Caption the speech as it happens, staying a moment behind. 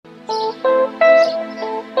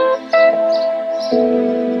Hi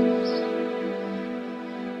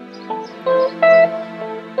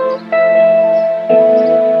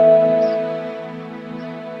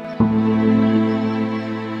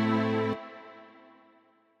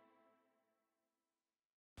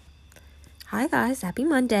guys, happy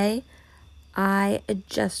Monday. I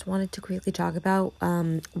just wanted to quickly talk about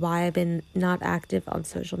why I've been not active on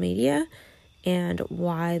social media and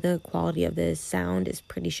why the quality of the sound is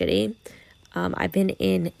pretty shitty. I've been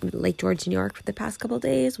in Lake George, New York for the past couple of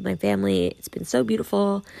days with my family. It's been so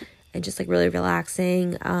beautiful and just like really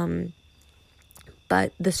relaxing.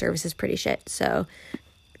 But the service is pretty shit. So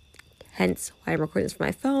hence why I'm recording this from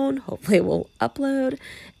my phone. Hopefully it will upload,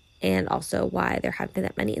 and also why there haven't been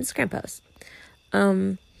that many Instagram posts.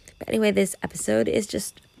 But anyway, this episode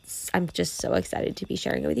is I'm just so excited to be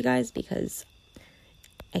sharing it with you guys because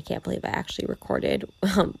I can't believe I actually recorded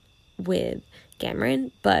with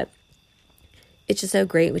Cameron, but it's just so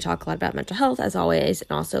great. We talk a lot about mental health as always,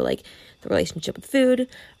 and also like the relationship with food.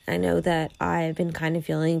 I know that I've been kind of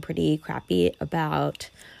feeling pretty crappy about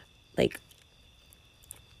like,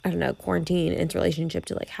 I don't know, quarantine and its relationship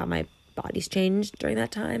to like how my body's changed during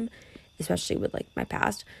that time, especially with like my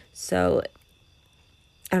past. So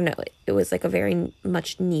I don't know, it was like a very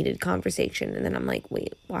much needed conversation. And then I'm like,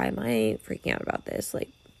 wait, why am I freaking out about this? Like,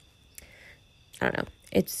 I don't know.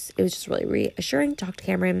 It was just really reassuring to talk to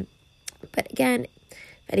Cameron. But again,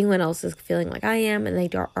 if anyone else is feeling like I am and they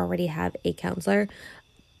already have a counselor,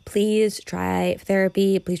 please try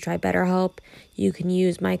therapy. Please try BetterHelp. You can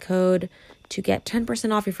use my code to get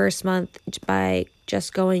 10% off your first month by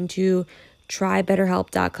just going to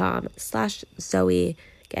trybetterhelp.com/Zoe.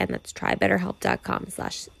 Again, that's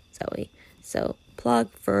trybetterhelp.com/Zoe. So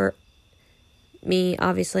plug for me,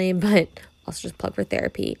 obviously, but also just plug for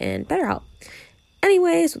therapy and BetterHelp.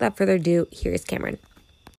 Anyways, without further ado, here's Cameron.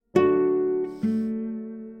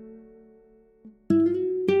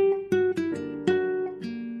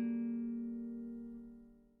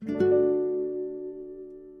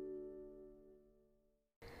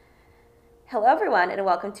 Hello everyone, and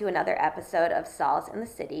welcome to another episode of Solace in the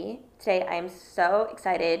City. Today I am so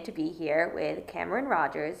excited to be here with Cameron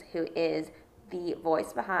Rogers, who is the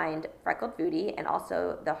voice behind Freckled Foodie and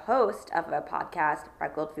also the host of a podcast,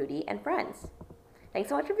 Freckled Foodie and Friends. Thanks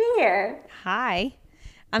so much for being here. Hi,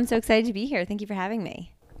 I'm so excited to be here. Thank you for having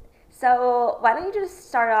me. So why don't you just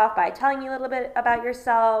start off by telling me a little bit about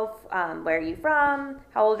yourself, where are you from,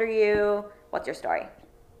 how old are you, what's your story?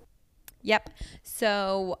 Yep.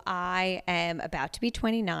 So I am about to be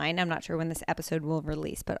 29. I'm not sure when this episode will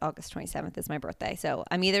release, but August 27th is my birthday. So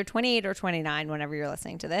I'm either 28 or 29 whenever you're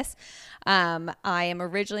listening to this. I am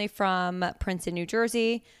originally from Princeton, New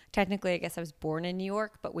Jersey. Technically, I guess I was born in New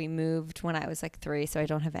York, but we moved when I was like 3, so I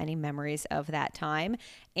don't have any memories of that time.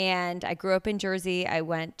 And I grew up in Jersey. I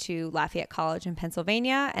went to Lafayette College in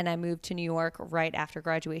Pennsylvania, and I moved to New York right after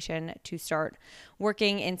graduation to start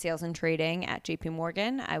working in sales and trading at JP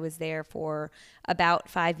Morgan. I was there for about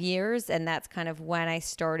 5 years, and that's kind of when I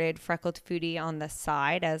started Freckled Foodie on the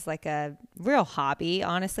side as like a real hobby.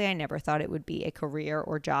 Honestly, I never thought it would be a career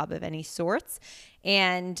or job of any sorts.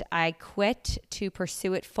 And I quit to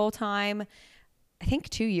pursue it full time, I think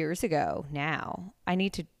 2 years ago now. I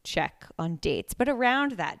need to check on dates, but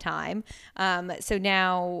around that time. So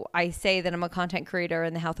now I say that I'm a content creator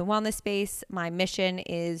in the health and wellness space. My mission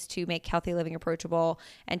is to make healthy living approachable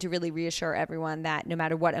and to really reassure everyone that no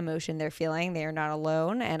matter what emotion they're feeling, they are not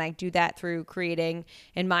alone. And I do that through creating,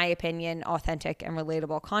 in my opinion, authentic and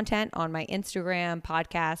relatable content on my Instagram,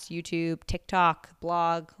 podcast, YouTube, TikTok,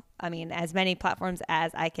 blog. I mean, as many platforms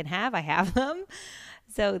as I can have, I have them.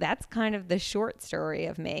 So that's kind of the short story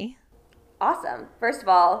of me. Awesome. First of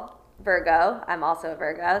all, Virgo. I'm also a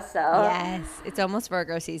Virgo, so yes, it's almost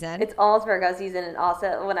Virgo season. It's almost Virgo season, and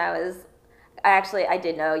also when I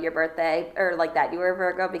did know your birthday or like that you were a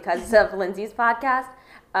Virgo because of Lindsay's podcast.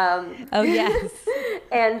 Oh yes.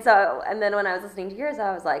 And then when I was listening to yours,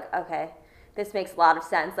 I was like, okay, this makes a lot of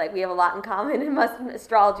sense. Like we have a lot in common, and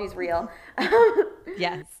astrology's real.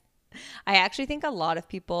 Yes. I actually think a lot of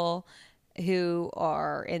people who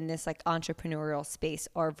are in this like entrepreneurial space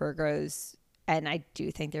are Virgos. And I do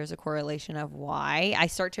think there's a correlation of why. I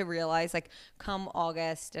start to realize like come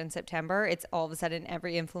August and September, it's all of a sudden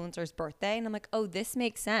every influencer's birthday. And I'm like, oh, this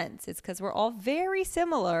makes sense. It's because we're all very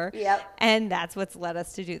similar. Yep. And that's what's led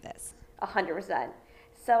us to do this. 100%.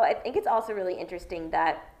 So I think it's also really interesting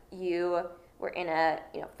that you were in a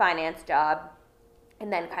finance job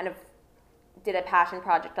and then kind of did a passion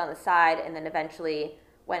project on the side and then eventually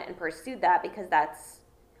went and pursued that because that's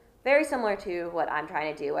very similar to what I'm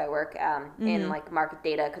trying to do. I work in like market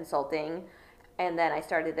data consulting, and then I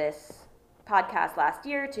started this podcast last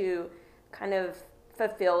year to kind of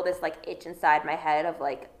fulfill this like itch inside my head of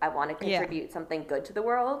like I want to Yeah. contribute something good to the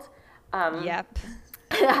world. Yep.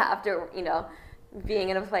 After being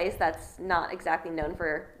in a place that's not exactly known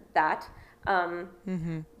for that.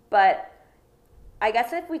 But I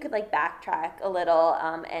guess if we could like backtrack a little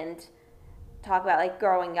and talk about like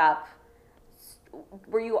growing up,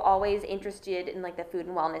 were you always interested in like the food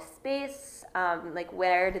and wellness space? Like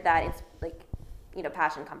where did that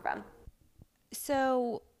passion come from?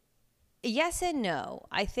 So, yes and no.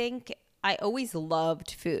 I think I always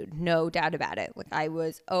loved food, no doubt about it. Like I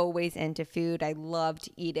was always into food. I loved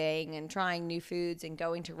eating and trying new foods and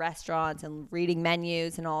going to restaurants and reading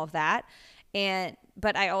menus and all of that.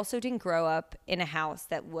 But I also didn't grow up in a house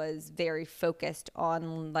that was very focused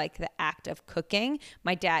on like the act of cooking.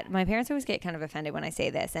 My parents always get kind of offended when I say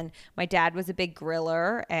this, and my dad was a big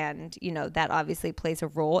griller, and that obviously plays a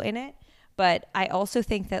role in it. But I also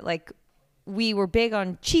think that like we were big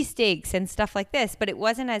on cheesesteaks and stuff like this, but it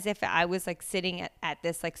wasn't as if I was like sitting at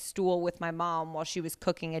this like stool with my mom while she was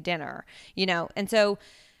cooking a dinner, And so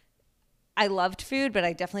I loved food, but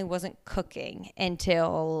I definitely wasn't cooking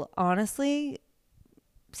until honestly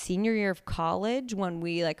senior year of college when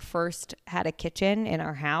we like first had a kitchen in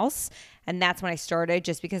our house. And that's when I started,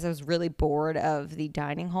 just because I was really bored of the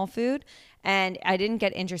dining hall food. And I didn't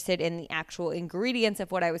get interested in the actual ingredients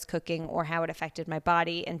of what I was cooking or how it affected my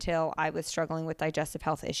body until I was struggling with digestive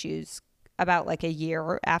health issues about like a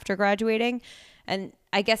year after graduating. And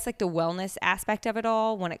I guess like the wellness aspect of it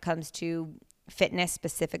all, when it comes to fitness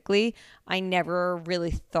specifically, I never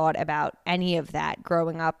really thought about any of that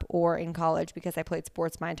growing up or in college because I played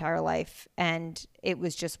sports my entire life and it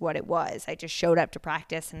was just what it was. I just showed up to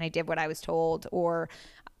practice and I did what I was told. Or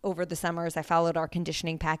over the summers, I followed our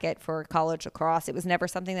conditioning packet for college lacrosse. It was never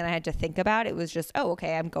something that I had to think about. It was just, oh,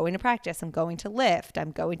 okay, I'm going to practice. I'm going to lift.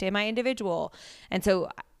 I'm going to my individual. And so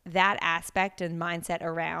that aspect and mindset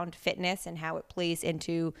around fitness and how it plays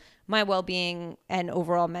into my well-being and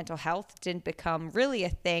overall mental health didn't become really a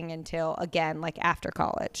thing until, again, like after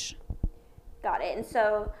college. Got it. And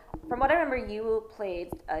so from what I remember, you played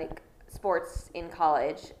like sports in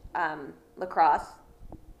college, lacrosse.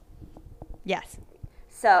 Yes.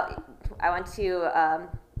 So I went to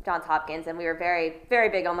Johns Hopkins, and we were very, very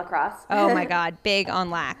big on lacrosse. Oh my God, big on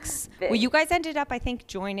lax. Big. Well, you guys ended up, I think,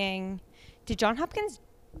 joining. Did Johns Hopkins?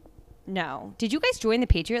 No. Did you guys join the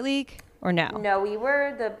Patriot League or no? No, we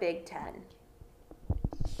were the Big Ten.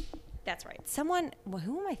 That's right.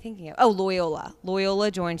 Who am I thinking of? Oh, Loyola. Loyola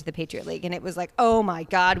joined the Patriot League, and it was like, oh my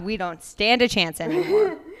God, we don't stand a chance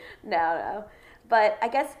anymore. No. But I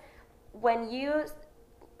guess when you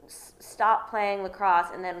stopped playing lacrosse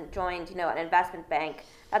and then joined, an investment bank,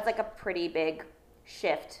 that's like a pretty big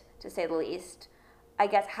shift, to say the least. I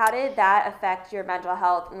guess, how did that affect your mental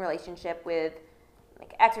health and relationship with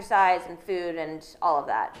like exercise and food and all of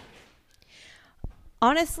that?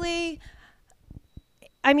 Honestly,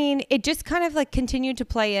 I mean, it just kind of like continued to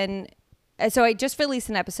play in. So I just released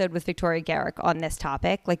an episode with Victoria Garrick on this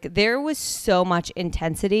topic. Like there was so much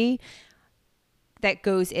intensity that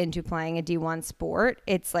goes into playing a D1 sport.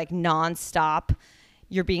 It's like nonstop.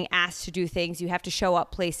 You're being asked to do things. You have to show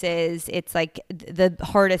up places. It's like the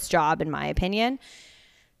hardest job, in my opinion.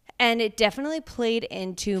 And it definitely played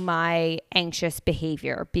into my anxious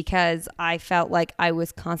behavior because I felt like I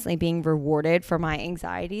was constantly being rewarded for my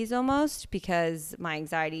anxieties almost, because my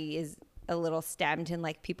anxiety is a little stemmed in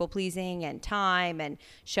like people pleasing and time and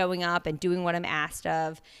showing up and doing what I'm asked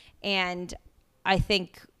of. And I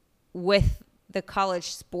think with the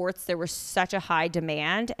college sports, there was such a high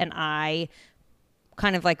demand, and I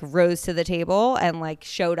kind of like rose to the table and like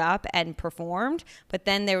showed up and performed. But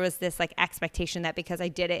then there was this like expectation that because I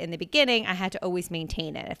did it in the beginning, I had to always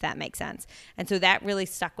maintain it, if that makes sense. And so that really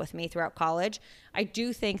stuck with me throughout college. I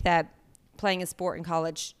do think that playing a sport in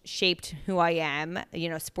college shaped who I am.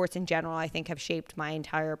 Sports in general, I think, have shaped my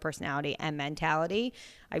entire personality and mentality.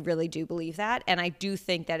 I really do believe that. And I do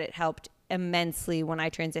think that it helped immensely when I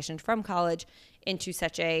transitioned from college into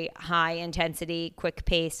such a high intensity, quick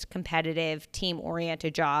paced, competitive, team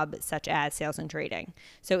oriented job such as sales and trading.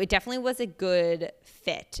 So it definitely was a good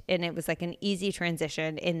fit, and it was like an easy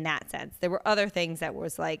transition in that sense. There were other things that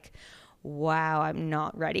was like, wow, I'm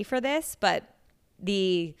not ready for this, but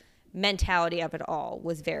the mentality of it all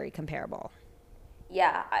was very comparable.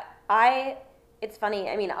 Yeah, I it's funny.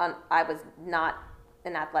 I mean, I was not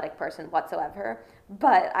an athletic person whatsoever,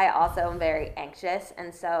 but I also am very anxious,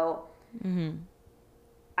 and so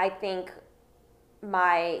I think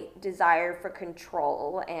my desire for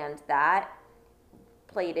control and that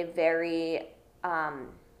played a very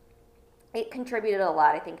it contributed a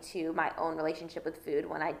lot, I think, to my own relationship with food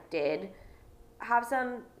when I did have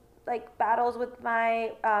some like battles with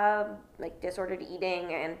my like disordered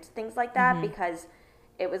eating and things like that, because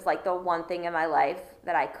it was like the one thing in my life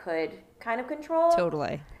that I could kind of control.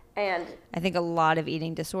 Totally. And I think a lot of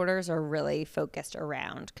eating disorders are really focused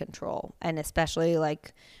around control, and especially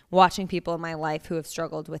like watching people in my life who have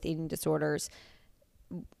struggled with eating disorders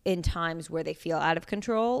in times where they feel out of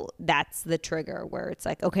control. That's the trigger where it's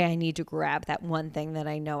like, okay, I need to grab that one thing that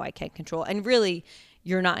I know I can control. And really,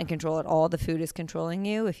 you're not in control at all. The food is controlling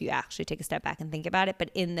you if you actually take a step back and think about it.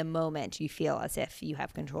 But in the moment, you feel as if you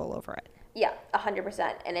have control over it. yeah,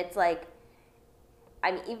 100%. And it's like,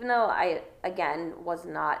 I mean, even though I, again, was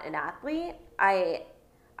not an athlete, I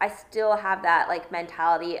still have that like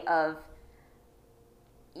mentality of,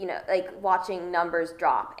 you know, like watching numbers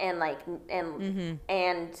drop and like,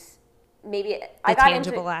 and maybe I got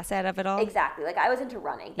tangible into asset of it all. Exactly. Like I was into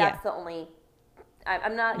running. That's the only,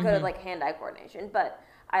 I'm not good at like hand-eye coordination, but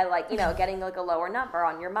I like, you know, getting like a lower number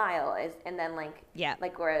on your mile is, and then like,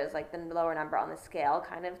 like whereas like the lower number on the scale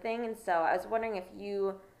kind of thing. And so I was wondering if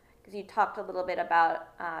you, because you talked a little bit about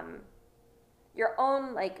your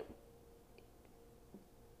own like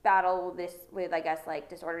battle with this, with I guess like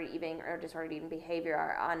disordered eating or disordered eating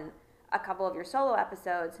behavior on a couple of your solo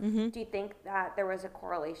episodes. Do you think that there was a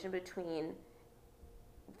correlation between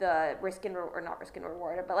the risk and or not risk and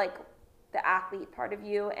reward, but like the athlete part of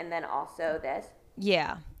you and then also this?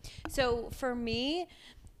 Yeah. So for me,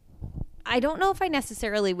 I don't know if I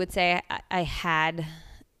necessarily would say I had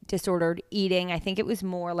disordered eating. I think it was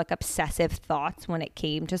more like obsessive thoughts when it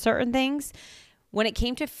came to certain things. When it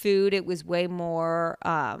came to food, it was way more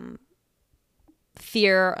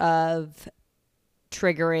fear of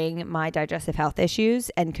triggering my digestive health issues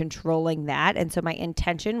and controlling that. And so my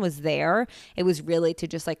intention was there. It was really to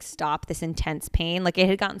just like stop this intense pain. Like it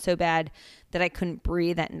had gotten so bad that I couldn't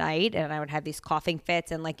breathe at night and I would have these coughing fits,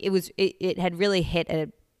 and like it had really hit a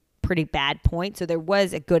pretty bad point. So there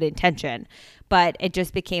was a good intention, but it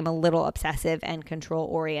just became a little obsessive and control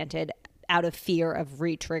oriented out of fear of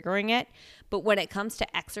re-triggering it. But when it comes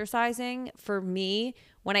to exercising, for me,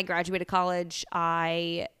 when I graduated college,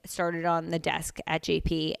 I started on the desk at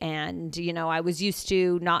JP, and, you know, I was used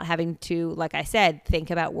to not having to, like I said, think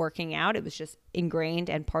about working out. It was just ingrained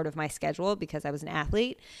and part of my schedule because I was an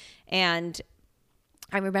athlete. And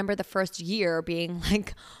I remember the first year being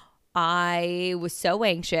like, I was so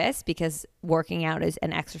anxious because working out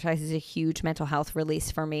and exercise is a huge mental health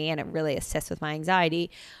release for me, and it really assists with my anxiety.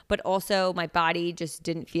 But also my body just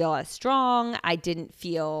didn't feel as strong. I didn't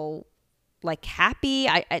feel like happy.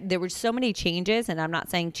 There were so many changes, and I'm not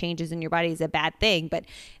saying changes in your body is a bad thing, but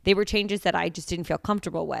they were changes that I just didn't feel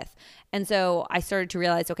comfortable with. And so I started to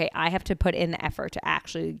realize, okay, I have to put in the effort to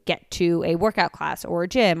actually get to a workout class or a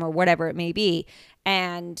gym or whatever it may be.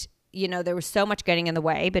 And you know, there was so much getting in the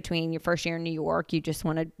way between your first year in New York. You just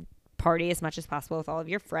want to party as much as possible with all of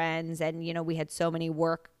your friends. And, you know, we had so many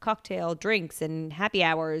work cocktail drinks and happy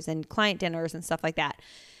hours and client dinners and stuff like that.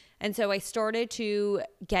 And so I started to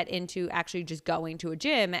get into actually just going to a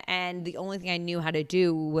gym. And the only thing I knew how to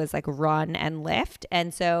do was like run and lift.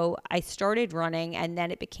 And so I started running, and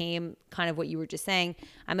then it became kind of what you were just saying.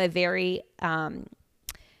 I'm a big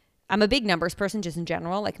numbers person just in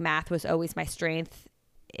general. Like math was always my strength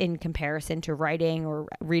in comparison to writing or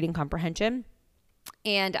reading comprehension.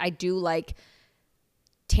 And I do like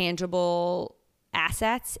tangible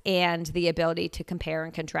assets and the ability to compare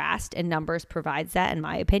and contrast, and numbers provides that, in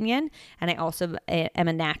my opinion. And I also am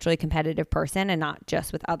a naturally competitive person, and not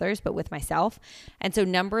just with others but with myself. And so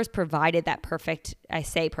numbers provided that perfect, I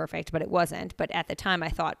say perfect, but it wasn't, but at the time I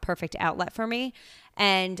thought perfect outlet for me.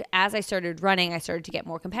 And as I started running, I started to get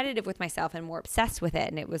more competitive with myself and more obsessed with it.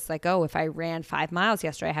 And it was like, oh, if I ran 5 miles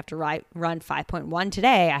yesterday, I have to run 5.1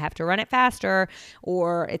 today. I have to run it faster,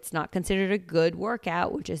 or it's not considered a good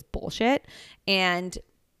workout, which is bullshit. And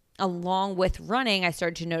along with running, I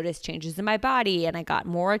started to notice changes in my body, and I got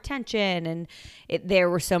more attention. And there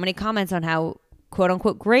were so many comments on how quote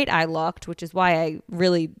unquote great I looked, which is why I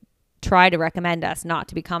really try to recommend us not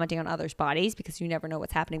to be commenting on others' bodies, because you never know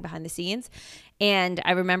what's happening behind the scenes. And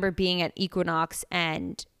I remember being at Equinox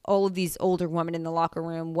and all of these older women in the locker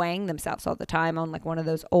room weighing themselves all the time on like one of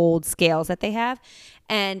those old scales that they have.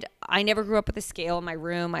 And I never grew up with a scale in my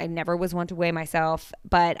room. I never was one to weigh myself,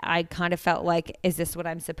 but I kind of felt like, is this what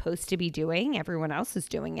I'm supposed to be doing? Everyone else is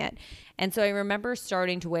doing it. And so I remember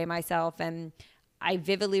starting to weigh myself, and I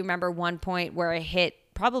vividly remember one point where I hit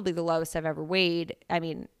probably the lowest I've ever weighed. I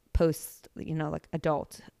mean, post, you know, like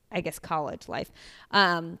adult, I guess college life.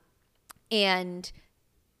 And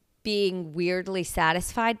being weirdly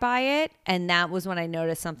satisfied by it. And that was when I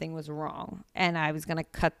noticed something was wrong and I was going to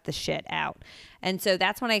cut the shit out. And so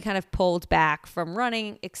that's when I kind of pulled back from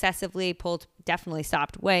running excessively, definitely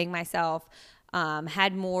stopped weighing myself,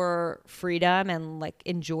 had more freedom and like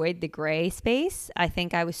enjoyed the gray space. I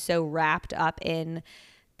think I was so wrapped up in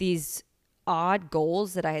these odd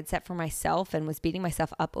goals that I had set for myself and was beating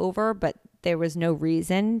myself up over, but there was no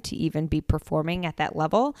reason to even be performing at that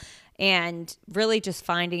level. And really just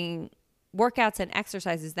finding workouts and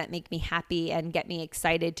exercises that make me happy and get me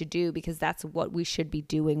excited to do, because that's what we should be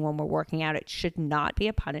doing when we're working out. It should not be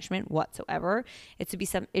a punishment whatsoever. It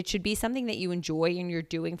should be something that you enjoy and you're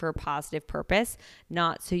doing for a positive purpose,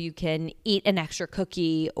 not so you can eat an extra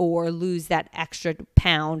cookie or lose that extra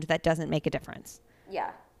pound that doesn't make a difference. Yeah,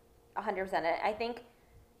 100%. I think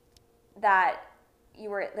that you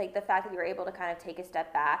were like, the fact that you were able to kind of take a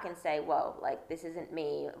step back and say, whoa, like this isn't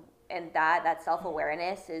me. And that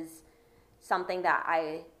self-awareness is something that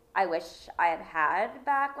I wish I had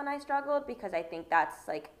back when I struggled, because I think that's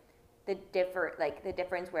like the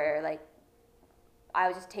difference where like I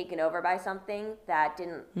was just taken over by something that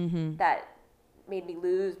that made me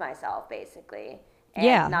lose myself basically.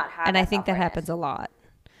 And not have and I think that happens a lot.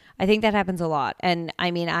 And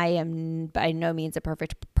I mean, I am by no means a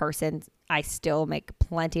perfect person. I still make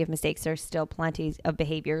plenty of mistakes. There's still plenty of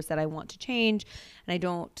behaviors that I want to change and I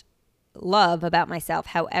don't love about myself.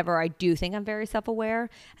 However, I do think I'm very self-aware.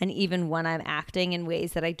 And even when I'm acting in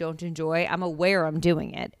ways that I don't enjoy, I'm aware I'm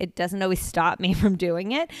doing it. It doesn't always stop me from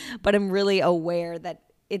doing it, but I'm really aware that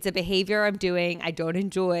it's a behavior I'm doing. I don't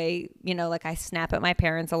enjoy, like I snap at my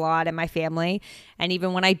parents a lot and my family. And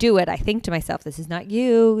even when I do it, I think to myself, this is not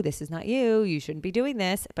you. This is not you. You shouldn't be doing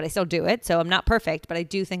this. But I still do it. So I'm not perfect, but I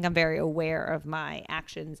do think I'm very aware of my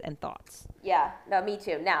actions and thoughts. Yeah, no, me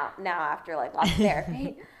too. Now after like lots of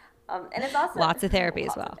therapy. And it's also lots of therapy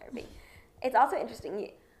as well. It's also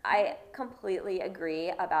interesting. I completely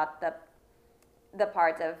agree about the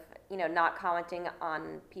parts of, not commenting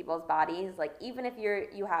on people's bodies. Like, even if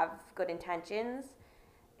you have good intentions,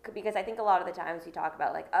 because I think a lot of the times we talk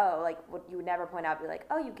about like, oh, like what you would never point out, be like,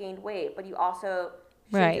 oh, you gained weight, but you also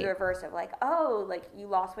should do the reverse of like, oh, like you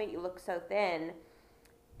lost weight, you look so thin.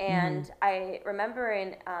 And I remember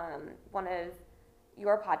in one of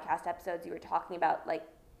your podcast episodes, you were talking about like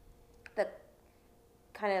the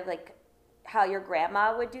kind of like how your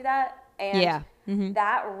grandma would do that. And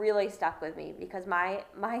that really stuck with me, because my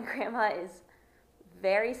grandma is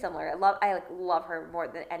very similar. I love her more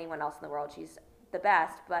than anyone else in the world. She's the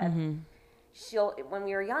best. But when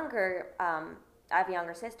we were younger, I have a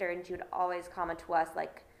younger sister, and she would always comment to us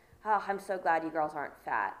like, oh, I'm so glad you girls aren't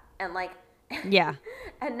fat. And like, yeah.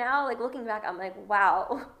 And now like looking back, I'm like,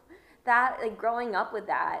 wow, that like growing up with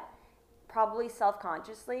that, probably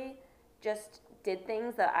self-consciously just did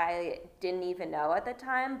things that I didn't even know at the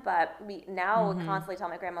time. But we now would constantly tell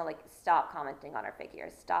my grandma, like, stop commenting on our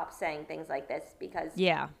figures, stop saying things like this, because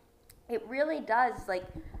it really does, like,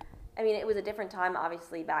 I mean, it was a different time,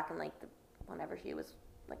 obviously, back in like whenever she was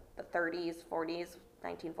like the 30s, 40s,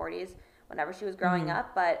 1940s, whenever she was growing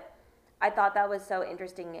up. But I thought that was so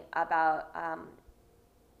interesting about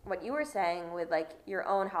what you were saying with like your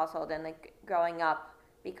own household and like growing up,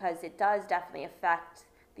 because it does definitely affect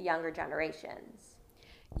the younger generations.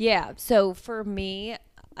 Yeah. So for me,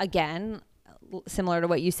 again, similar to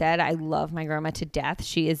what you said, I love my grandma to death.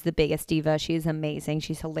 She is the biggest diva. She is amazing.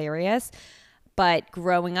 She's hilarious. But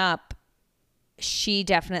growing up, she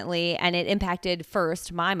definitely, and it impacted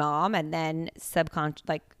first my mom and then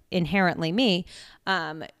inherently me.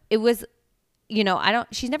 It was,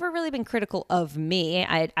 she's never really been critical of me.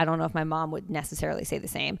 I don't know if my mom would necessarily say the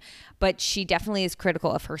same, but she definitely is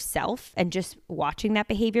critical of herself, and just watching that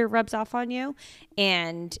behavior rubs off on you.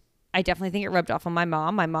 And I definitely think it rubbed off on my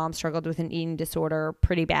mom. My mom struggled with an eating disorder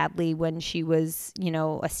pretty badly when she was,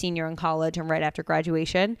 a senior in college and right after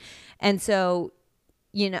graduation. And so,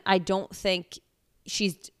 I don't think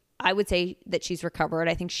I would say that she's recovered.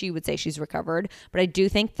 I think she would say she's recovered, but I do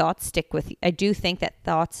think thoughts stick with you. I do think that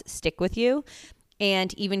thoughts stick with you.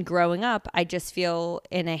 And even growing up, I just feel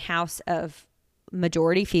in a house of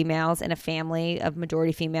majority females and a family of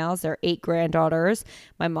majority females. There are 8 granddaughters,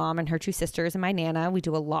 my mom and her 2 sisters and my Nana. We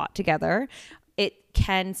do a lot together. It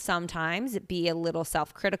can sometimes be a little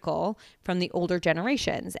self-critical from the older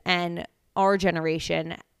generations. And our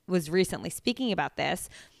generation was recently speaking about this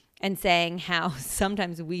and saying how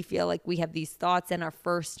sometimes we feel like we have these thoughts and our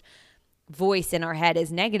first voice in our head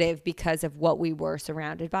is negative because of what we were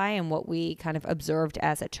surrounded by and what we kind of observed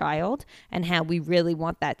as a child, and how we really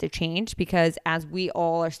want that to change, because as we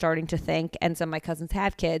all are starting to think, and some of my cousins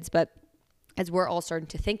have kids, but as we're all starting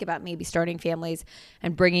to think about maybe starting families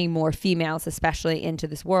and bringing more females, especially into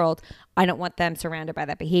this world, I don't want them surrounded by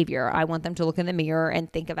that behavior. I want them to look in the mirror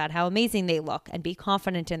and think about how amazing they look and be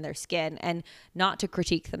confident in their skin and not to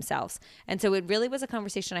critique themselves. And so it really was a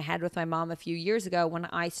conversation I had with my mom a few years ago when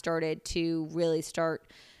I started to really start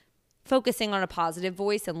focusing on a positive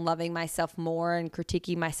voice and loving myself more and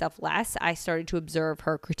critiquing myself less. I started to observe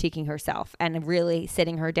her critiquing herself and really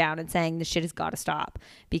sitting her down and saying, this shit has got to stop.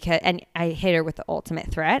 And I hit her with the ultimate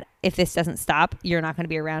threat. If this doesn't stop, you're not going to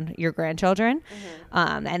be around your grandchildren.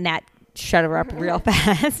 And that shut her up real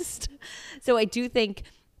fast. So I do think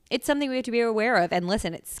it's something we have to be aware of. And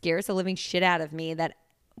listen, it scares the living shit out of me that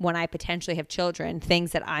when I potentially have children,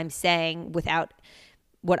 things that I'm saying without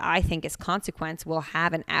what I think is consequence will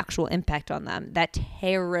have an actual impact on them. That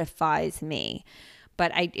terrifies me.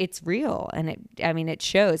 But it's real, and it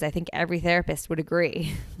shows. I think every therapist would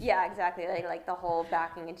agree. Yeah, exactly. Like the whole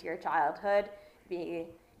backing into your childhood, be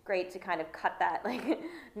great to kind of cut that, like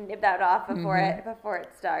nip that off before it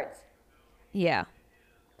starts. Yeah.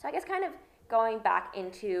 So I guess kind of going back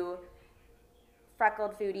into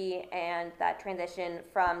Freckled Foodie and that transition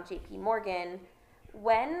from JP Morgan,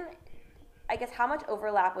 how much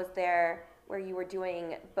overlap was there where you were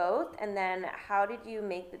doing both? And then how did you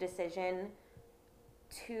make the decision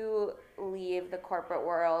to leave the corporate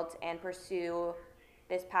world and pursue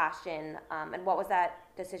this passion? And what was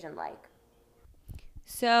that decision like?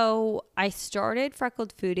 So I started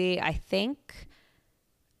Freckled Foodie, I think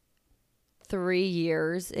 3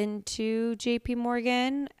 years into JP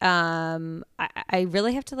Morgan. I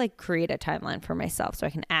really have to like create a timeline for myself so I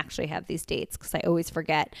can actually have these dates because I always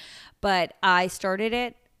forget. But I started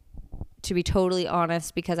it, to be totally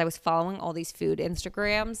honest, because I was following all these food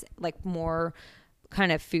Instagrams, like more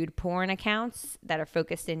kind of food porn accounts that are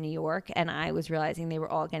focused in New York. And I was realizing they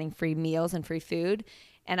were all getting free meals and free food.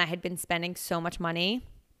 And I had been spending so much money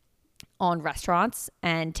on restaurants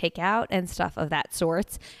and takeout and stuff of that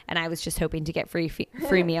sorts. And I was just hoping to get free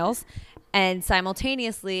meals. And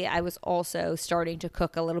simultaneously, I was also starting to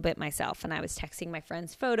cook a little bit myself. And I was texting my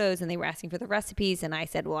friends photos and they were asking for the recipes. And I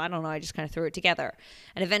said, well, I don't know. I just kind of threw it together.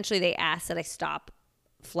 And eventually they asked that I stop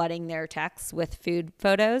flooding their texts with food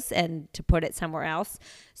photos and to put it somewhere else.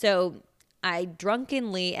 So I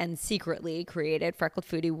drunkenly and secretly created Freckled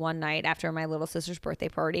Foodie one night after my little sister's birthday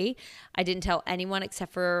party. I didn't tell anyone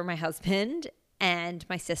except for my husband and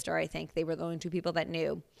my sister. I think they were the only two people that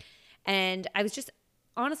knew. And I was just,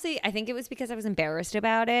 honestly, I think it was because I was embarrassed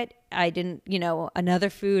about it. I didn't, another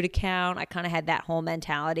food account. I kind of had that whole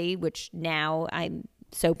mentality, which now I'm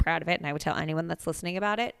so proud of it. And I would tell anyone that's listening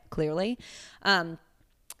about it, clearly.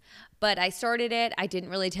 But I started it. I didn't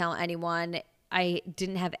really tell anyone. I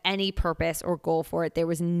didn't have any purpose or goal for it. There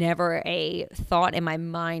was never a thought in my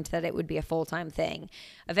mind that it would be a full-time thing.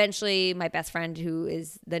 Eventually, my best friend, who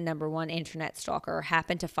is the number one internet stalker,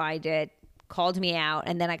 happened to find it, called me out,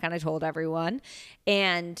 and then I kind of told everyone.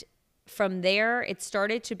 And from there, it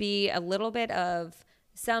started to be a little bit of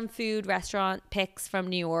some food restaurant picks from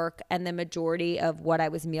New York and the majority of what I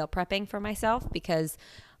was meal prepping for myself because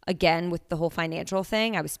again, with the whole financial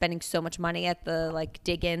thing, I was spending so much money at the like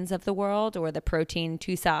Dig-Ins of the world or the Protein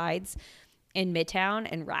 2 Sides in Midtown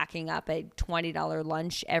and racking up a $20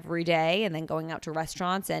 lunch every day and then going out to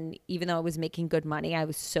restaurants. And even though I was making good money, I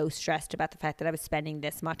was so stressed about the fact that I was spending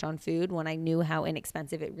this much on food when I knew how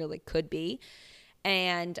inexpensive it really could be.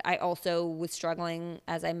 And I also was struggling,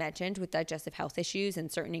 as I mentioned, with digestive health issues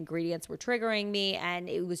and certain ingredients were triggering me. And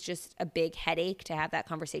it was just a big headache to have that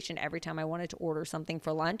conversation every time I wanted to order something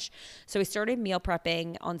for lunch. So I started meal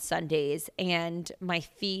prepping on Sundays and my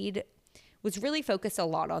feed was really focused a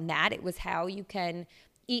lot on that. It was how you can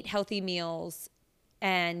eat healthy meals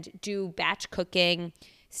and do batch cooking,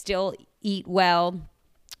 still eat well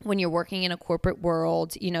when you're working in a corporate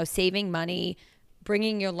world, saving money,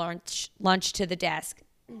 bringing your lunch to the desk.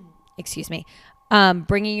 Excuse me.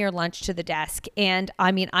 Bringing your lunch to the desk. And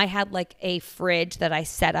I had like a fridge that I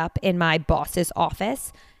set up in my boss's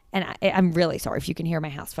office. And I'm really sorry if you can hear my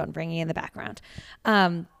house phone ringing in the background.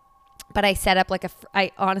 But I set up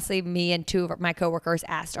me and two of my coworkers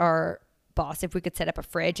asked our boss if we could set up a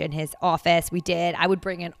fridge in his office. We did. I would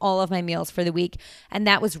bring in all of my meals for the week. And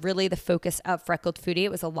that was really the focus of Freckled Foodie.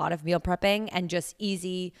 It was a lot of meal prepping and just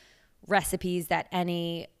easy recipes that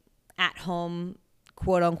any at-home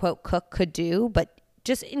quote unquote cook could do, but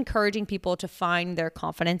just encouraging people to find their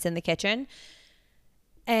confidence in the kitchen.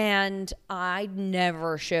 And I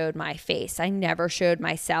never showed my face. I never showed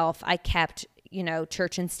myself. I kept,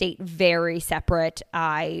 church and state very separate.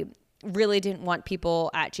 I really didn't want people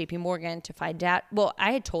at JP Morgan to find out. Well,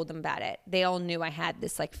 I had told them about it. They all knew I had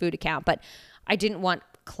this like food account, but I didn't want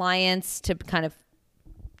clients to kind of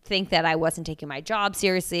think that I wasn't taking my job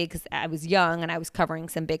seriously because I was young and I was covering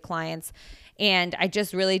some big clients. And I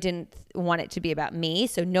just really didn't want it to be about me.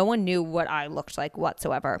 So no one knew what I looked like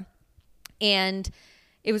whatsoever. And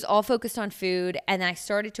it was all focused on food. And I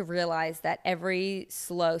started to realize that every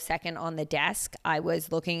slow second on the desk, I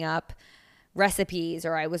was looking up recipes,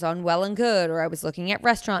 or I was on Well and Good, or I was looking at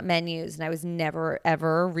restaurant menus, and I was never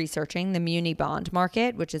ever researching the muni bond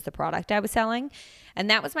market, which is the product I was selling. And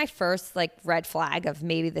that was my first like red flag of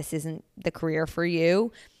maybe this isn't the career for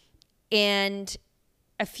you. And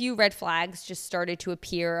a few red flags just started to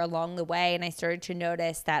appear along the way, and I started to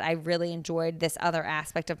notice that I really enjoyed this other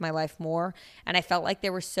aspect of my life more. And I felt like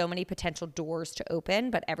there were so many potential doors to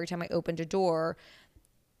open, but every time I opened a door,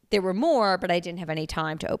 there were more, but I didn't have any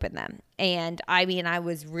time to open them. And I mean, I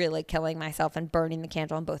was really killing myself and burning the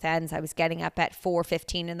candle on both ends. I was getting up at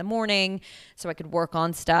 4:15 in the morning so I could work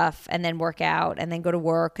on stuff and then work out and then go to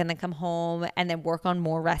work and then come home and then work on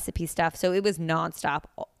more recipe stuff. So it was nonstop.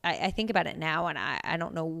 I think about it now, and I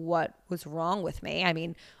don't know what was wrong with me. I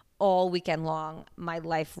mean, all weekend long, my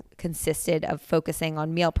life consisted of focusing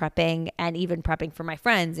on meal prepping and even prepping for my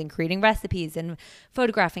friends and creating recipes and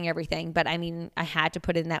photographing everything. But I mean, I had to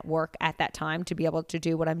put in that work at that time to be able to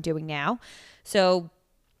do what I'm doing now. So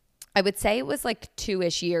I would say it was like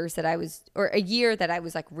 2-ish years that I was, or a year that I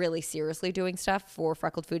was like really seriously doing stuff for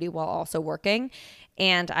Freckled Foodie while also working.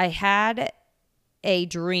 And I had a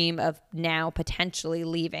dream of now potentially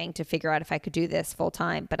leaving to figure out if I could do this full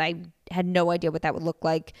time, but I had no idea what that would look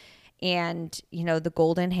like. And, you know, the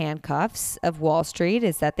golden handcuffs of Wall Street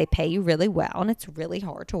is that they pay you really well, and it's really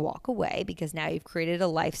hard to walk away because now you've created a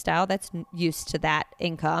lifestyle that's used to that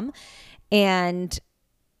income. And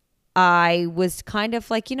I was kind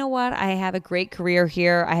of like, you know what? I have a great career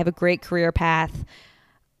here. I have a great career path.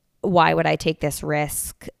 Why would I take this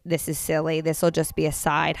risk? This is silly. This will just be a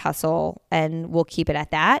side hustle and we'll keep it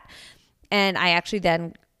at that. And I actually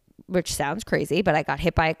then, which sounds crazy, but I got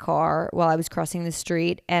hit by a car while I was crossing the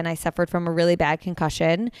street and I suffered from a really bad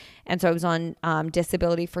concussion. And so I was on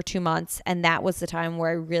disability for 2 months. And that was the time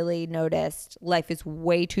where I really noticed life is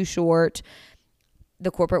way too short.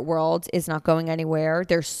 The corporate world is not going anywhere.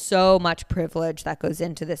 There's so much privilege that goes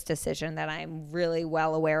into this decision that I'm really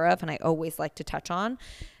well aware of and I always like to touch on.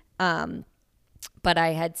 But I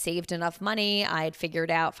had saved enough money. I had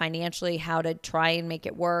figured out financially how to try and make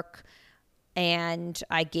it work. And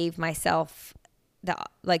I gave myself the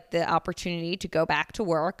opportunity to go back to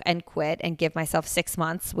work and quit and give myself 6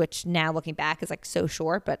 months, which now looking back is like so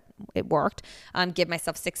short, but it worked. Give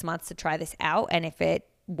myself 6 months to try this out. And if it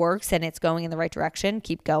works and it's going in the right direction,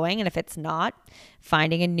 keep going. And if it's not,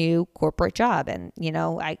 finding a new corporate job. And, you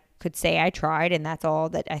know, I could say I tried, and that's all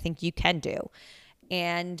that I think you can do.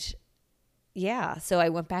 And yeah, so I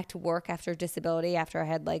went back to work after disability, after I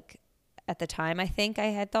had like, at the time, I think I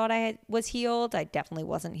had thought was healed. I definitely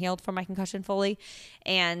wasn't healed from my concussion fully.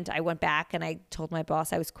 And I went back and I told my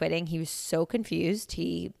boss I was quitting. He was so confused.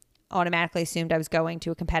 He automatically assumed I was going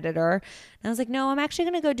to a competitor. And I was like, no, I'm actually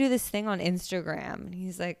going to go do this thing on Instagram. And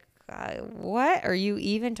he's like, what are you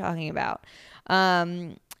even talking about?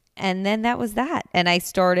 And then that was that. And I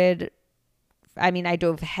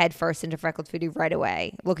dove headfirst into Freckled Foodie right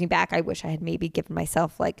away. Looking back, I wish I had maybe given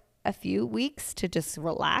myself like a few weeks to just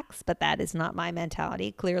relax, but that is not my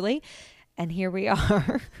mentality, clearly. And here we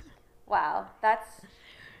are. Wow, that's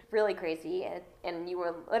really crazy. And you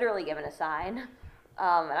were literally given a sign.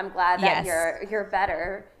 And I'm glad that you're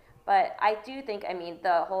better. But I do think, I mean,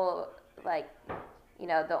 the whole, like, you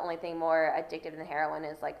know, the only thing more addictive than heroin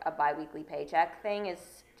is like a bi-weekly paycheck thing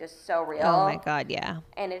is just so real. Oh my God, yeah.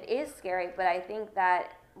 And it is scary, but I think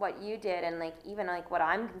that what you did and like even like what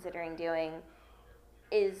I'm considering doing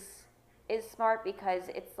is smart, because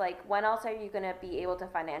it's like, when else are you going to be able to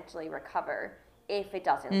financially recover if it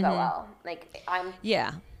doesn't go well? Like I'm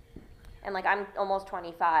almost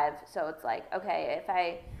 25, so it's like, okay, if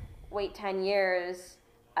I wait 10 years,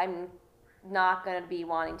 I'm not going to be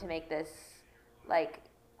wanting to make this like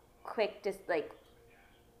quick, just like,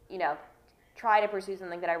 you know, try to pursue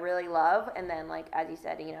something that I really love, and then like, as you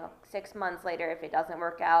said, you know, 6 months later, if it doesn't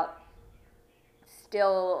work out,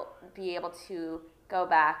 still be able to go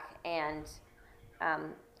back and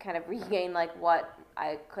kind of regain like what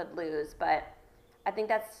I could lose. But I think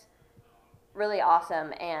that's really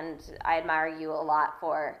awesome, and I admire you a lot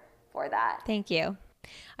for that. Thank you.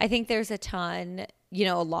 I think there's a ton, you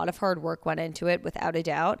know, a lot of hard work went into it without a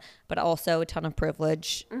doubt, but also a ton of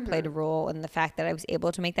privilege played a role in the fact that I was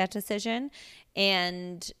able to make that decision.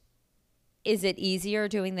 And is it easier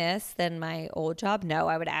doing this than my old job? No,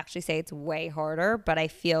 I would actually say it's way harder, but I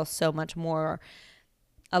feel so much more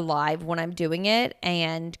alive when I'm doing it,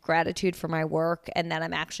 and gratitude for my work, and that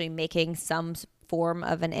I'm actually making some form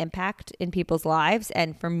of an impact in people's lives.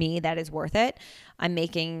 And for me, that is worth it. I'm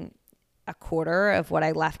making a quarter of what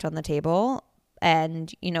I left on the table.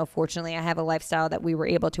 And, you know, fortunately, I have a lifestyle that we were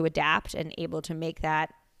able to adapt and able to make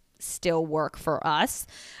that still work for us.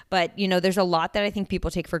 But, you know, there's a lot that I think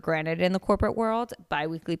people take for granted in the corporate world.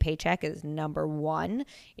 Biweekly paycheck is number one.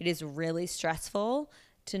 It is really stressful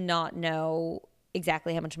to not know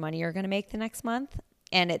exactly how much money you're going to make the next month.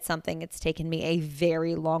 And it's something it's taken me a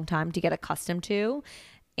very long time to get accustomed to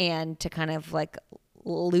and to kind of like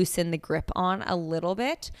loosen the grip on a little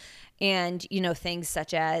bit. And, you know, things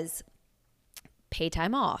such as pay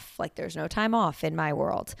time off. Like there's no time off in my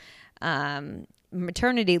world.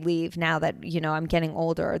 Maternity leave, now that, you know, I'm getting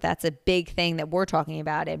older, that's a big thing that we're talking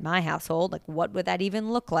about in my household. Like, what would that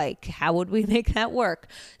even look like? How would we make that work?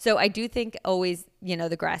 So I do think always, you know,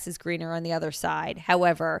 the grass is greener on the other side.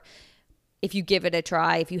 However, if you give it a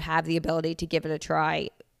try, if you have the ability to give it a try,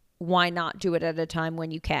 why not do it at a time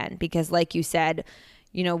when you can? Because like you said,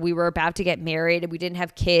 you know, we were about to get married and we didn't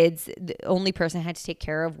have kids. The only person I had to take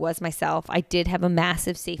care of was myself. I did have a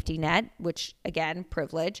massive safety net, which again,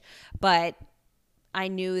 privilege, but I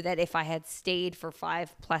knew that if I had stayed for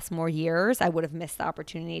 5+ more years, I would have missed the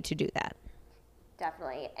opportunity to do that.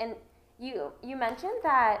 Definitely. And you mentioned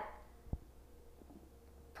that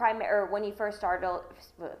when you first started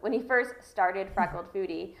Freckled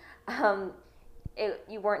Foodie,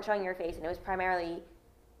 you weren't showing your face and it was primarily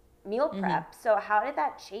meal prep. So how did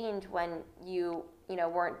that change when you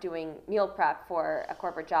weren't doing meal prep for a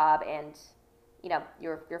corporate job and, you know,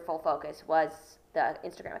 your full focus was the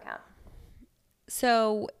Instagram account?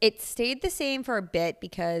 So it stayed the same for a bit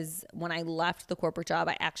because when I left the corporate job,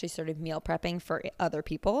 I actually started meal prepping for other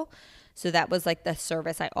people. So that was like the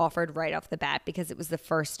service I offered right off the bat because it was the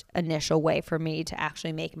first initial way for me to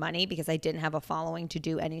actually make money because I didn't have a following to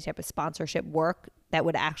do any type of sponsorship work that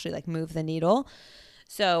would actually like move the needle.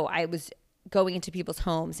 So I was going into people's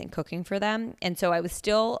homes and cooking for them. And so I was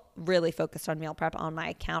still really focused on meal prep on my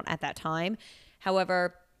account at that time.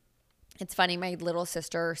 However, it's funny, my little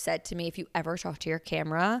sister said to me, if you ever talk to your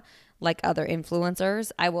camera like other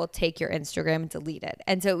influencers, I will take your Instagram and delete it.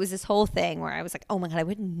 And so it was this whole thing where I was like, oh my God, I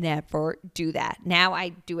would never do that. Now I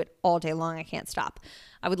do it all day long. I can't stop.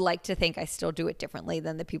 I would like to think I still do it differently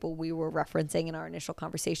than the people we were referencing in our initial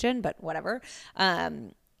conversation, but whatever.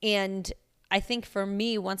 And I think for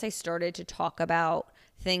me, once I started to talk about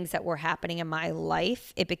things that were happening in my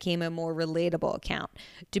life, it became a more relatable account.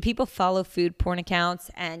 Do people follow food porn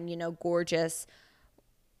accounts and, you know, gorgeous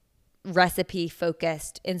recipe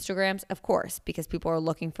focused Instagrams? Of course, because people are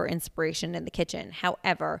looking for inspiration in the kitchen.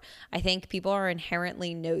 However, I think people are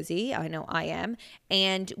inherently nosy. I know I am.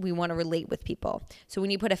 And we want to relate with people. So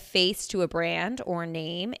when you put a face to a brand or a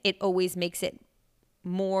name, it always makes it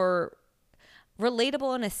more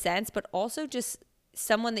relatable in a sense, but also just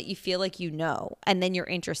someone that you feel like you know, and then you're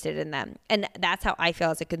interested in them. And that's how I feel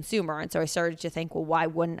as a consumer. And so I started to think, well, why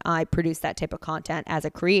wouldn't I produce that type of content as a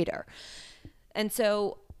creator? And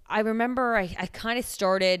so I remember I kind of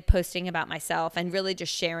started posting about myself and really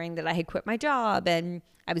just sharing that I had quit my job and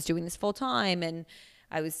I was doing this full time and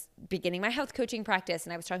I was beginning my health coaching practice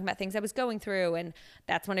and I was talking about things I was going through. And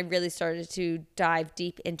that's when I really started to dive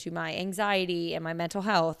deep into my anxiety and my mental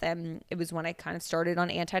health. And it was when I kind of started on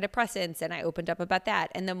antidepressants and I opened up about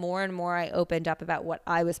that. And the more and more I opened up about what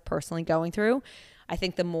I was personally going through, I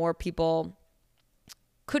think the more people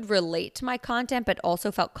could relate to my content, but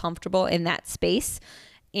also felt comfortable in that space.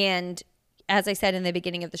 And as I said in the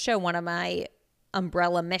beginning of the show, one of my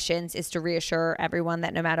umbrella missions is to reassure everyone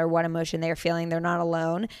that no matter what emotion they're feeling, they're not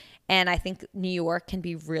alone. And I think New York can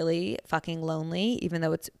be really fucking lonely, even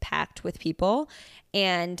though it's packed with people.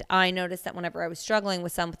 And I noticed that whenever I was struggling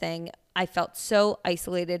with something, I felt so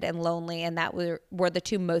isolated and lonely. And that were the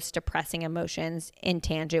two most depressing emotions in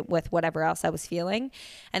tangent with whatever else I was feeling.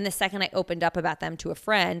 And the second I opened up about them to a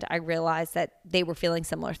friend, I realized that they were feeling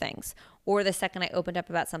similar things. Or the second I opened up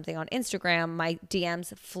about something on Instagram, my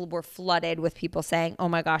DMs were flooded with people saying, oh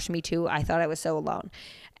my gosh, me too. I thought I was so alone.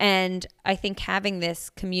 And I think having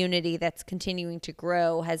this community that's continuing to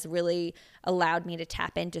grow has really allowed me to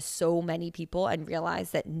tap into so many people and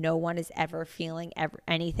realize that no one is ever feeling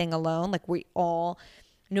anything alone. Like we all,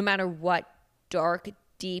 no matter what dark,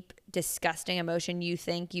 deep, disgusting emotion you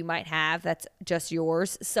think you might have that's just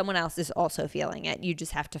yours, someone else is also feeling it. You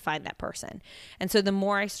just have to find that person. And so the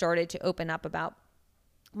more I started to open up about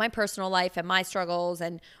my personal life and my struggles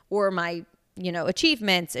and or my, you know,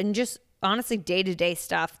 achievements and just honestly day-to-day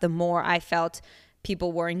stuff, the more I felt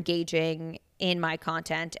people were engaging in my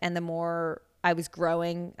content and the more I was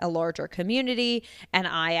growing a larger community and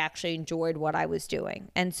I actually enjoyed what I was doing.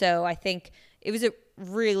 And so I think it was a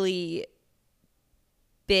really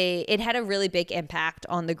big, it had a really big impact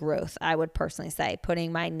on the growth, I would personally say,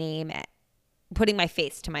 putting my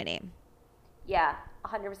face to my name. Yeah,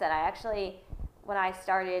 100%. I actually, when I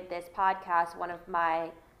started this podcast, one of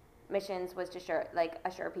my missions was to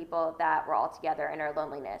assure people that we're all together in our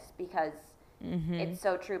loneliness, because it's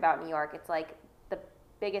so true about New York. It's like the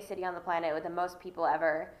biggest city on the planet with the most people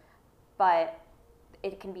ever, but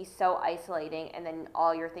it can be so isolating, and then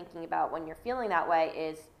all you're thinking about when you're feeling that way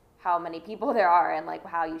is how many people there are and like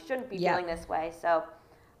how you shouldn't be feeling this way. So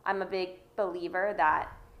I'm a big believer that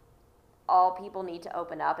all people need to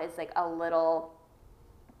open up is like a little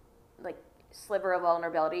like sliver of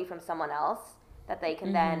vulnerability from someone else that they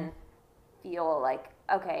can then feel like,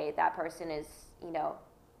 okay, that person is,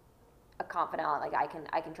 a confidant, like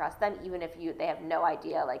I can trust them even if they have no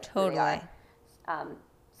idea like who they are.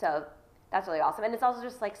 So that's really awesome. And it's also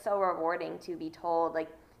just like so rewarding to be told like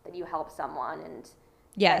that you helped someone and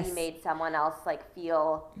that you made someone else like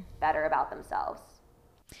feel better about themselves.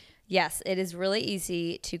 Yes, it is really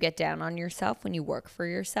easy to get down on yourself when you work for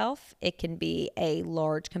yourself. It can be a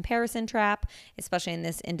large comparison trap, especially in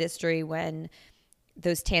this industry when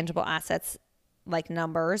those tangible assets like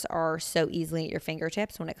numbers are so easily at your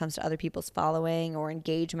fingertips when it comes to other people's following or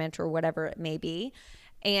engagement or whatever it may be.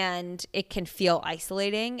 And it can feel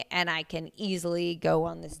isolating, and I can easily go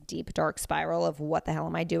on this deep, dark spiral of what the hell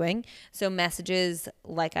am I doing? So messages,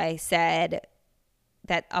 like I said,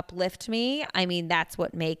 that uplift me, I mean, that's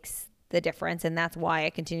what makes the difference, and that's why I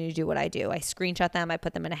continue to do what I do. I screenshot them, I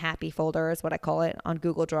put them in a happy folder is what I call it on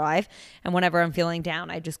Google Drive, and whenever I'm feeling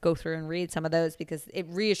down, I just go through and read some of those because it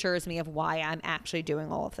reassures me of why I'm actually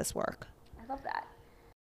doing all of this work. I love that.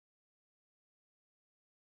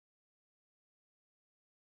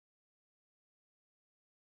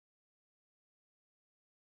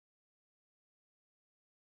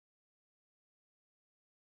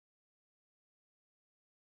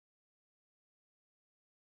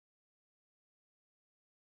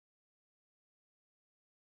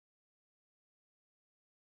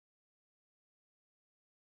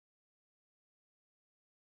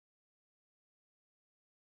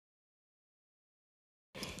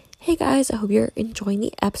 Hey guys, I hope you're enjoying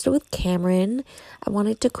the episode with Cameron. I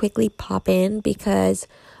wanted to quickly pop in because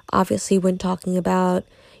obviously when talking about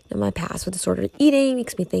my past with disordered eating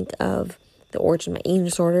makes me think of the origin of my eating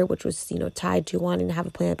disorder, which was, tied to wanting to have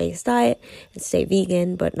a plant-based diet and stay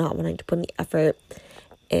vegan, but not wanting to put in the effort.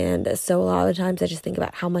 And so a lot of the times I just think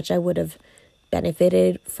about how much I would have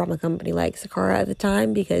benefited from a company like Sakara at the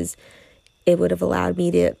time, because it would have allowed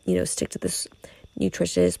me to, stick to this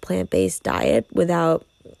nutritious plant-based diet without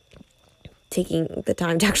taking the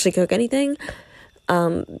time to actually cook anything.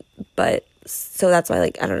 But so that's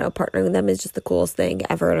why, partnering with them is just the coolest thing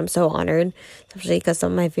ever. And I'm so honored, especially because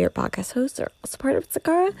some of my favorite podcast hosts are also part of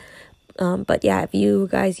Sakara. But yeah, if you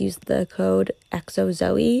guys use the code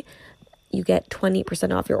EXOZOE, you get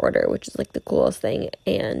 20% off your order, which is like the coolest thing.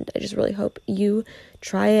 And I just really hope you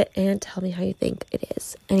try it and tell me how you think it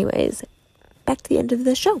is. Anyways, back to the end of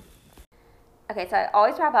the show. Okay, so I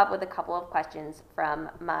always wrap up with a couple of questions from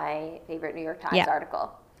my favorite New York Times article.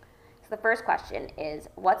 So the first question is,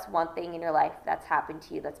 what's one thing in your life that's happened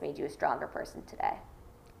to you that's made you a stronger person today?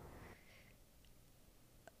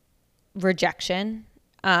 Rejection.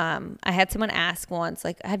 I had someone ask once,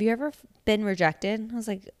 like, have you ever been rejected? I was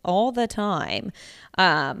like, all the time.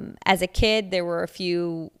 As a kid, there were a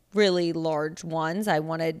few really large ones. I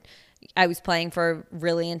was playing for a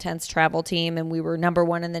really intense travel team and we were number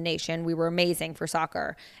one in the nation. We were amazing for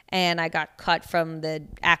soccer. And I got cut from the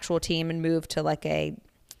actual team and moved to like a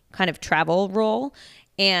kind of travel role.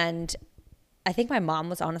 And I think my mom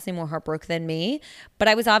was honestly more heartbroken than me, but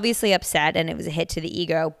I was obviously upset and it was a hit to the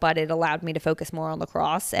ego, but it allowed me to focus more on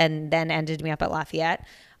lacrosse and then ended me up at Lafayette.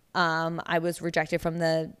 I was rejected from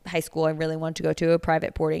the high school I really wanted to go to, a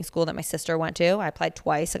private boarding school that my sister went to. I applied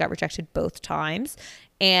twice. I got rejected both times.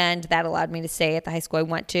 And that allowed me to stay at the high school I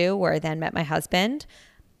went to, where I then met my husband.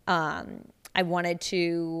 I wanted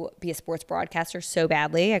to be a sports broadcaster so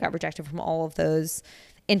badly. I got rejected from all of those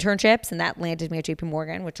internships, and that landed me at JP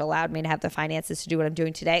Morgan, which allowed me to have the finances to do what I'm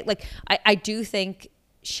doing today. Like, I do think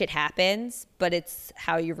shit happens, but it's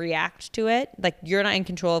how you react to it. Like, you're not in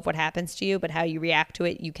control of what happens to you, but how you react to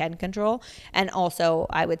it, you can control. And also,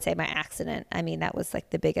 I would say my accident. I mean, that was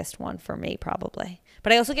like the biggest one for me probably.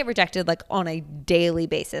 But I also get rejected like on a daily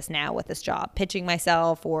basis now with this job, pitching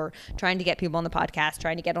myself or trying to get people on the podcast,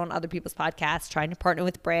 trying to get on other people's podcasts, trying to partner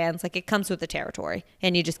with brands. Like, it comes with the territory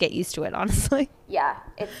and you just get used to it, honestly. Yeah,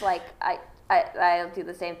 it's like I I'll do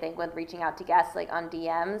the same thing with reaching out to guests, like on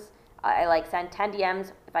DMs. I like send 10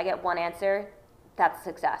 DMs. If I get one answer, that's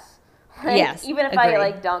success. Like, Yes, even if agreed. I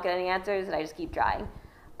like don't get any answers, and I just keep trying.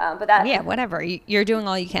 But that Yeah, whatever. You're doing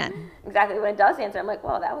all you can. exactly when it does answer, I'm like,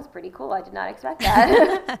 whoa, that was pretty cool. I did not expect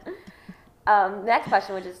that. Next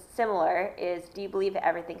question, which is similar, is do you believe that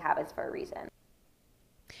everything happens for a reason?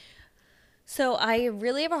 So I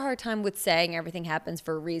really have a hard time with saying everything happens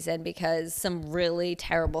for a reason because some really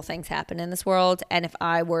terrible things happen in this world. And if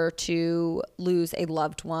I were to lose a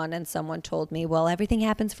loved one and someone told me, well, everything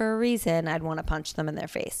happens for a reason, I'd want to punch them in their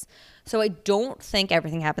face. So I don't think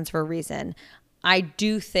everything happens for a reason. I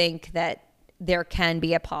do think that there can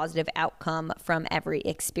be a positive outcome from every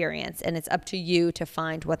experience, and it's up to you to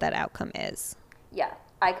find what that outcome is. Yeah,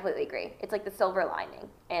 I completely agree. It's like the silver lining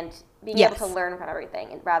and being Yes. able to learn from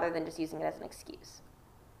everything and rather than just using it as an excuse.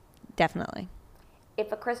 Definitely.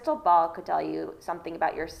 If a crystal ball could tell you something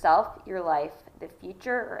about yourself, your life, the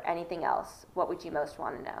future, or anything else, what would you most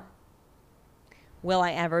want to know? Will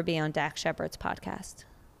I ever be on Dax Shepard's podcast?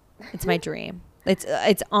 It's my dream.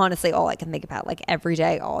 It's honestly all I can think about, like every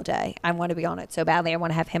day, all day. I want to be on it so badly. I want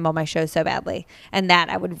to have him on my show so badly. And that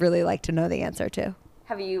I would really like to know the answer to.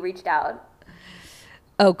 Have you reached out?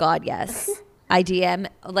 Oh, God, yes. I DM.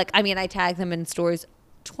 I tag them in stories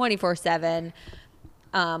 24/7.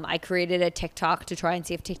 I created a TikTok to try and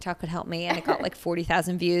see if TikTok could help me, and it got like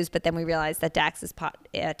 40,000 views. But then we realized that Dax's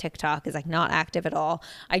TikTok is like not active at all.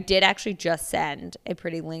 I did actually just send a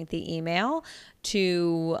pretty lengthy email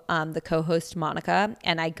to the co-host Monica,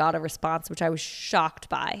 and I got a response which I was shocked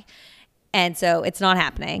by. And so it's not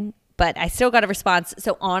happening, but I still got a response.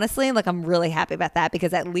 So honestly, like I'm really happy about that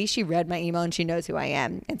because at least she read my email and she knows who I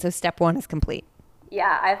am. And so step one is complete.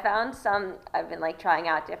 Yeah, I found I've been like trying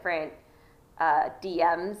out different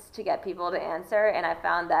DMs to get people to answer, and I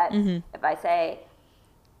found that if I say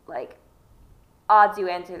like odds you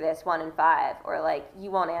answer this 1 in 5 or like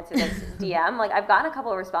you won't answer this DM, like I've gotten a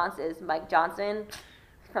couple of responses. Mike Johnson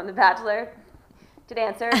from The Bachelor did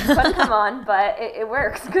answer, couldn't come on, but it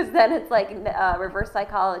works because then it's like reverse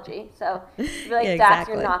psychology. So you're like, Yeah, Dax,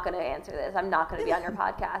 exactly. you're not going to answer this. I'm not going to be on your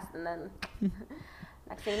podcast, and then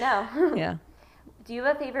next thing you know. Yeah. Do you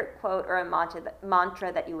have a favorite quote or a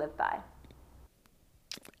mantra that you live by?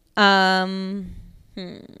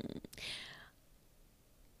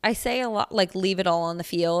 I say a lot, like leave it all on the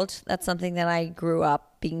field. That's something that I grew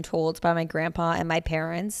up being told by my grandpa and my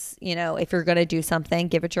parents. You know, if you're going to do something,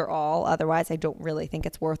 give it your all. Otherwise, I don't really think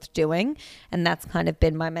it's worth doing. And that's kind of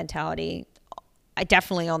been my mentality. I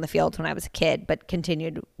definitely on the field when I was a kid, but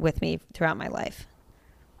continued with me throughout my life.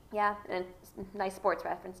 Yeah, and it's a nice sports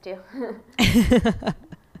reference too.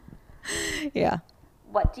 Yeah.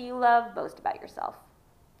 What do you love most about yourself?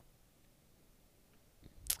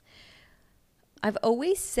 I've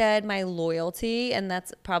always said my loyalty, and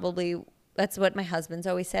that's what my husband's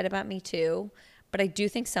always said about me too. But I do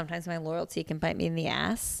think sometimes my loyalty can bite me in the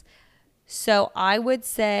ass. So I would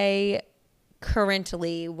say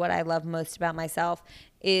currently what I love most about myself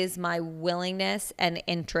is my willingness and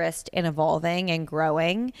interest in evolving and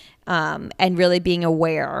growing, and really being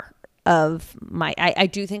aware of I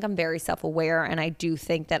do think I'm very self-aware, and I do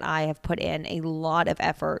think that I have put in a lot of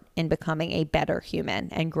effort in becoming a better human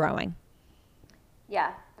and growing.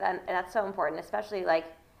 Yeah, that's so important, especially like,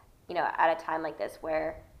 you know, at a time like this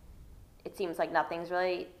where it seems like nothing's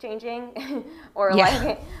really changing or Yeah.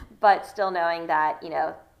 like, but still knowing that, you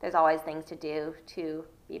know, there's always things to do to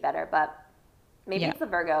be better. But maybe it's the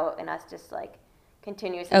Virgo in us just like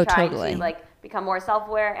continuously trying totally. to like become more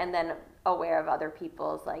self-aware and then aware of other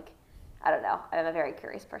people's like, I don't know. I'm a very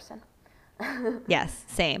curious person. Yes,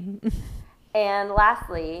 same. And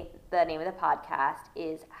lastly, the name of the podcast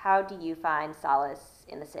is How Do You Find Solace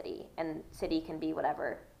in the City? And city can be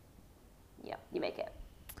whatever, you know, you make it.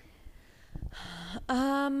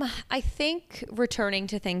 I think returning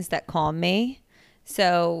to things that calm me.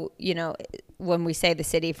 So, you know, when we say the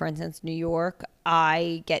city, for instance, New York,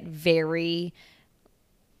 I get very,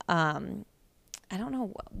 I don't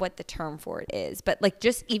know what the term for it is, but like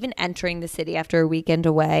just even entering the city after a weekend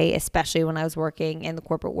away, especially when I was working in the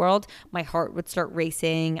corporate world, my heart would start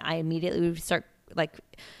racing. I immediately would start like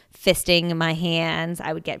fisting my hands.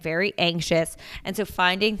 I would get very anxious. And so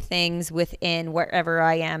finding things within wherever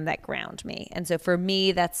I am that ground me. And so for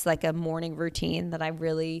me, that's like a morning routine that I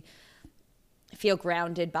really feel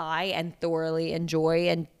grounded by and thoroughly enjoy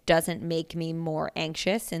and doesn't make me more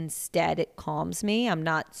anxious. Instead, it calms me. I'm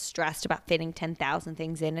not stressed about fitting 10,000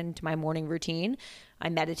 things into my morning routine. I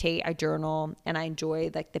meditate, I journal, and I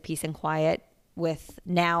enjoy like the peace and quiet with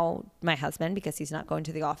now my husband because he's not going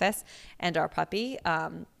to the office and our puppy.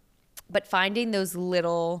 But finding those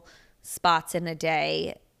little spots in a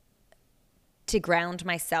day to ground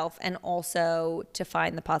myself and also to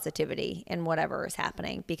find the positivity in whatever is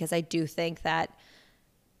happening, because I do think that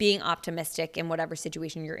being optimistic in whatever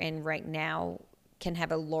situation you're in right now can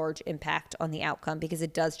have a large impact on the outcome, because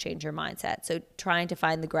it does change your mindset. So trying to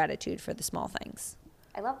find the gratitude for the small things.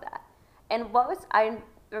 I love that. And I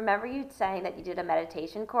remember you saying that you did a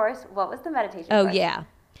meditation course. What was the meditation course? Oh, yeah.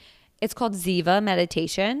 It's called Ziva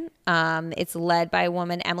Meditation. It's led by a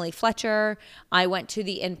woman, Emily Fletcher. I went to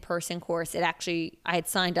the in-person course. I had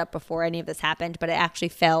signed up before any of this happened, but it actually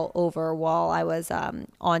fell over while I was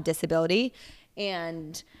on disability.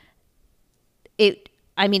 And it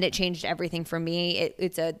changed everything for me.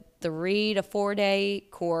 It's a 3 to 4 day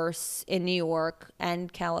course in New York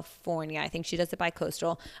and California. I think she does it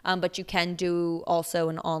bi-coastal, but you can do also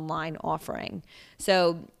an online offering.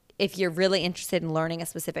 So if you're really interested in learning a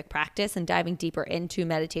specific practice and diving deeper into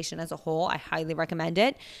meditation as a whole, I highly recommend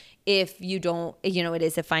it. If you don't, it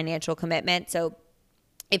is a financial commitment. So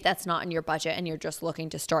if that's not in your budget and you're just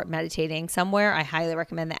looking to start meditating somewhere, I highly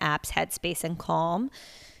recommend the apps Headspace and Calm.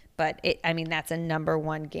 But that's a number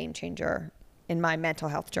one game changer in my mental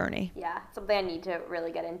health journey. Yeah, something I need to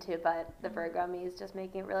really get into, but the Virgo me is just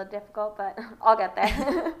making it really difficult, but I'll get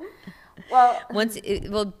there. Well,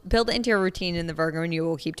 we'll build it into your routine in the Virgo, and you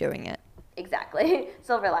will keep doing it. Exactly.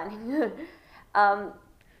 Silver lining.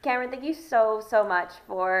 Cameron, thank you so much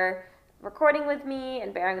for recording with me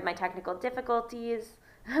and bearing with my technical difficulties.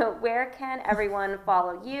 Where can everyone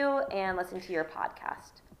follow you and listen to your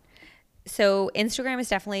podcast? So Instagram is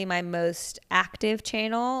definitely my most active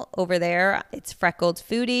channel over there. It's Freckled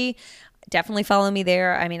Foodie. Definitely follow me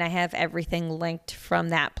there. I have everything linked from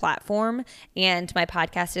that platform. And my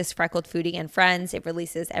podcast is Freckled Foodie and Friends. It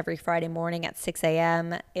releases every Friday morning at 6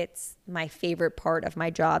 a.m. It's my favorite part of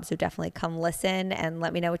my job. So definitely come listen and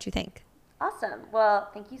let me know what you think. Awesome. Well,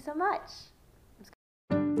 thank you so much.